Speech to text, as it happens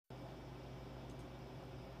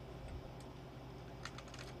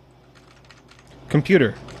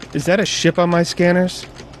Computer, is that a ship on my scanners?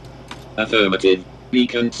 Affirmative.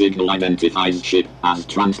 Beacon signal identifies ship as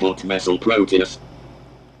transport vessel Proteus.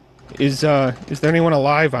 Is there anyone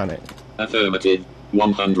alive on it? Affirmative.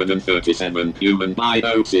 137 human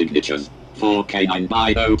biosignatures. 4 canine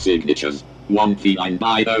biosignatures. 1 feline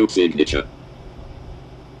biosignature.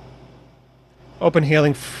 Open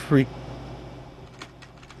hailing freak.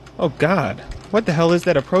 Oh god, what the hell is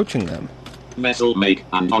that approaching them? Vessel make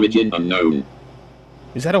and origin unknown.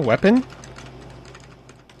 Is that a weapon?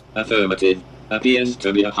 Affirmative. Appears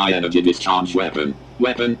to be a high-energy discharge weapon.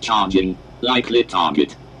 Weapon charging. Likely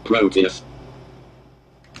target. Proteus.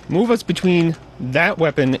 Move us between that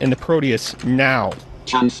weapon and the Proteus now.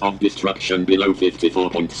 Chance of destruction below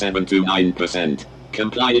 54.729%.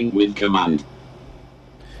 Complying with command.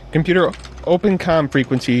 Computer, open comm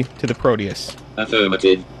frequency to the Proteus.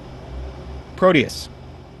 Affirmative. Proteus.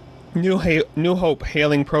 New Hope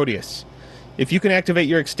hailing Proteus. If you can activate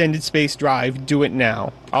your extended space drive, do it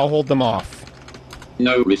now. I'll hold them off.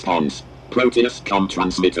 No response. Proteus comm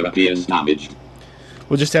transmitter appears damaged.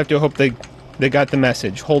 We'll just have to hope they got the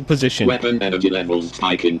message. Hold position. Weapon energy levels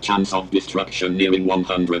spiking. Chance of destruction nearing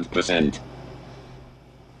 100%.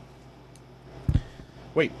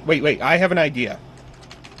 Wait. I have an idea.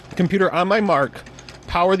 Computer, on my mark,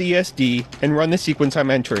 power the ESD and run the sequence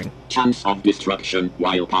I'm entering. Chance of destruction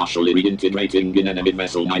while partially reintegrating in enemy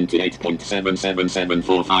vessel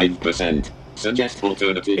 98.77745%. Suggest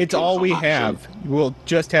alternative. It's all we have. We'll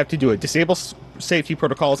just have to do it. Disable safety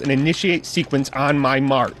protocols and initiate sequence on my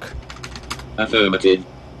mark. Affirmative.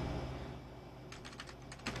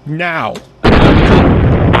 Now.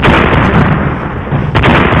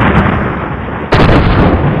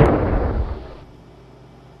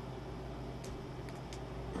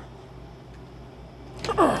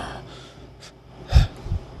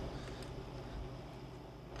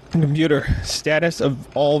 Computer, status of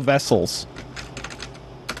all vessels.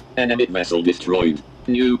 Enemy vessel destroyed.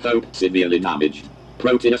 New Hope severely damaged.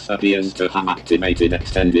 Proteus appears to have activated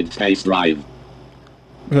extended space drive.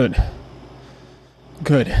 Good.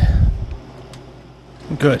 Good.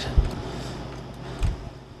 Good.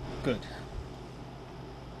 Good.